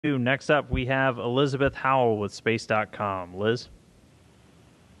Next up, we have Elizabeth Howell with Space.com. Liz?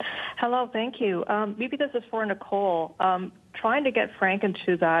 Hello, thank you. Maybe this is for Nicole. Trying to get Frank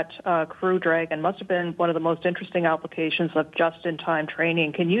into that Crew Dragon must have been one of the most interesting applications of just-in-time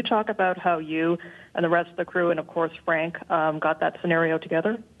training. Can you talk about how you and the rest of the crew, and of course Frank, got that scenario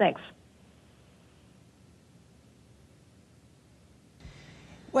together? Thanks.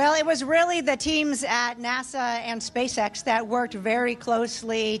 Well, it was really the teams at NASA and SpaceX that worked very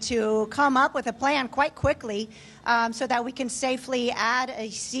closely to come up with a plan quite quickly so that we can safely add a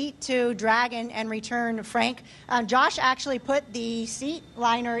seat to Dragon and return Frank. Josh actually put the seat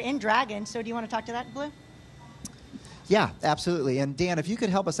liner in Dragon, so do you want to talk to that, Blue? Yeah, absolutely. And Dan, if you could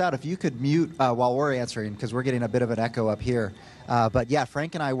help us out, if you could mute while we're answering, because we're getting a bit of an echo up here. But yeah,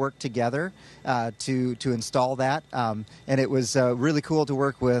 Frank and I worked together to install that, and it was really cool to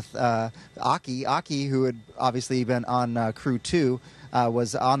work with Aki. Aki, who had obviously been on Crew 2,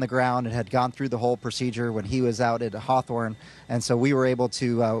 was on the ground and had gone through the whole procedure when he was out at Hawthorne, and so we were able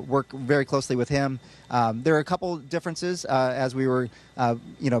to work very closely with him. There are a couple differences as we were,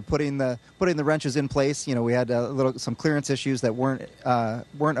 putting the wrenches in place. We had some clearance issues that weren't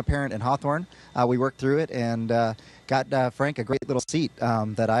apparent in Hawthorne. We worked through it and got Frank a great little seat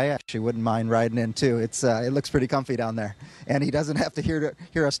that I actually wouldn't mind riding in too. It looks pretty comfy down there, and he doesn't have to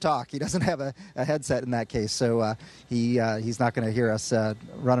hear us talk. He doesn't have a headset in that case, so he's not going to hear us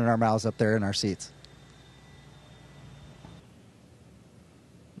running our mouths up there in our seats.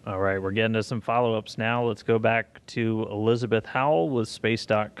 All right, we're getting to some follow-ups now. Let's go back to Elizabeth Howell with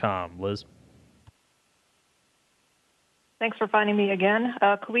Space.com. Liz? Thanks for finding me again.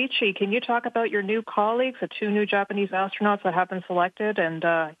 Koichi, can you talk about your new colleagues, the 2 new Japanese astronauts that have been selected, and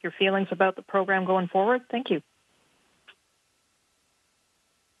your feelings about the program going forward? Thank you.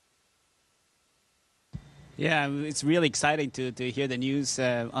 Yeah, it's really exciting to hear the news.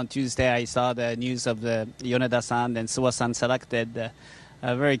 On Tuesday, I saw the news of the Yoneda-san and Suwa-san selected.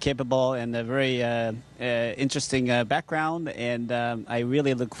 Very capable and a very interesting background, and I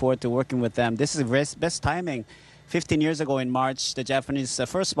really look forward to working with them. This is best timing. 15 years ago in March, the Japanese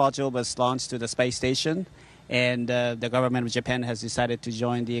first module was launched to the space station, and the government of Japan has decided to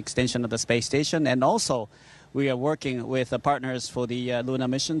join the extension of the space station. And also, we are working with partners for the lunar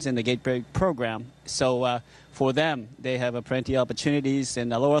missions in the Gateway program. So for them, they have plenty of opportunities in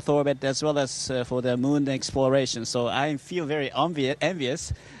the low Earth orbit as well as for the moon exploration. So I feel very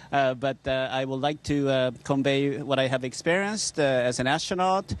envious, but I would like to convey what I have experienced as an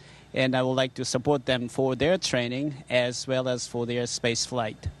astronaut, and I would like to support them for their training as well as for their space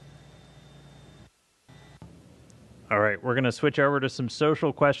flight. All right, we're going to switch over to some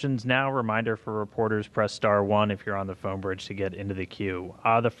social questions now. Reminder for reporters, press *1 if you're on the phone bridge to get into the queue.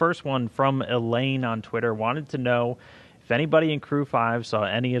 The first one from Elaine on Twitter wanted to know if anybody in Crew-5 saw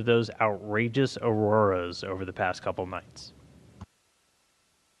any of those outrageous auroras over the past couple nights.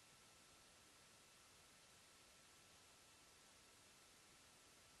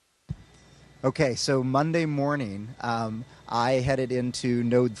 Okay, so Monday morning, I headed into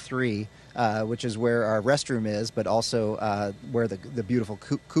Node 3, which is where our restroom is, but also where the beautiful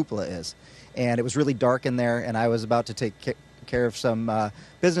cupola is. And it was really dark in there, and I was about to take care of some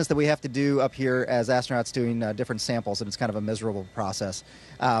business that we have to do up here as astronauts doing different samples, and it's kind of a miserable process.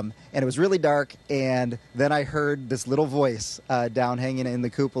 And it was really dark, and then I heard this little voice down hanging in the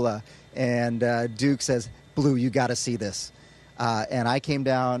cupola, and Duke says, "Blue, you got to see this." And I came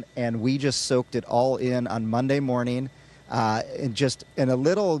down, and we just soaked it all in on Monday morning, and feeling a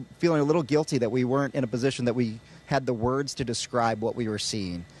little guilty that we weren't in a position that we had the words to describe what we were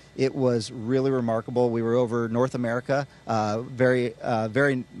seeing. It was really remarkable. We were over North America, very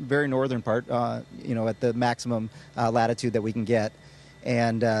northern part, at the maximum latitude that we can get.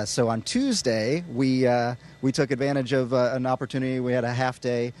 And so on Tuesday, we took advantage of an opportunity. We had a half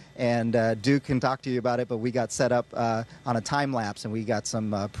day, and Duke can talk to you about it, but we got set up on a time lapse, and we got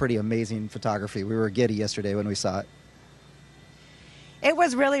some pretty amazing photography. We were giddy yesterday when we saw it. It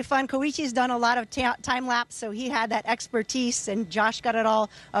was really fun. Koichi's done a lot of time lapse, so he had that expertise, and Josh got it all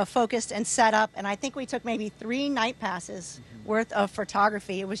focused and set up. And I think we took maybe 3 night passes worth of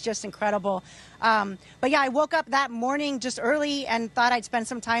photography. It was just incredible. But yeah, I woke up that morning just early and thought I'd spend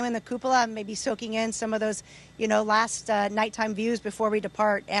some time in the cupola, maybe soaking in some of those, last nighttime views before we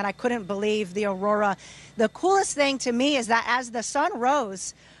depart. And I couldn't believe the aurora. The coolest thing to me is that as the sun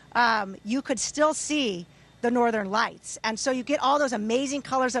rose, you could still see the northern lights. And so you get all those amazing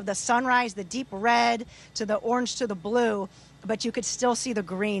colors of the sunrise, the deep red to the orange to the blue, but you could still see the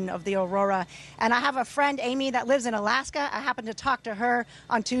green of the aurora. And I have a friend, Amy, that lives in Alaska. I happened to talk to her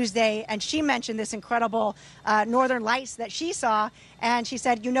on Tuesday, and she mentioned this incredible northern lights that she saw. And she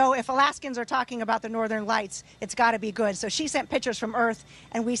said, you know, if Alaskans are talking about the northern lights, it's got to be good. So she sent pictures from Earth,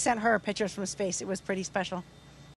 and we sent her pictures from space. It was pretty special.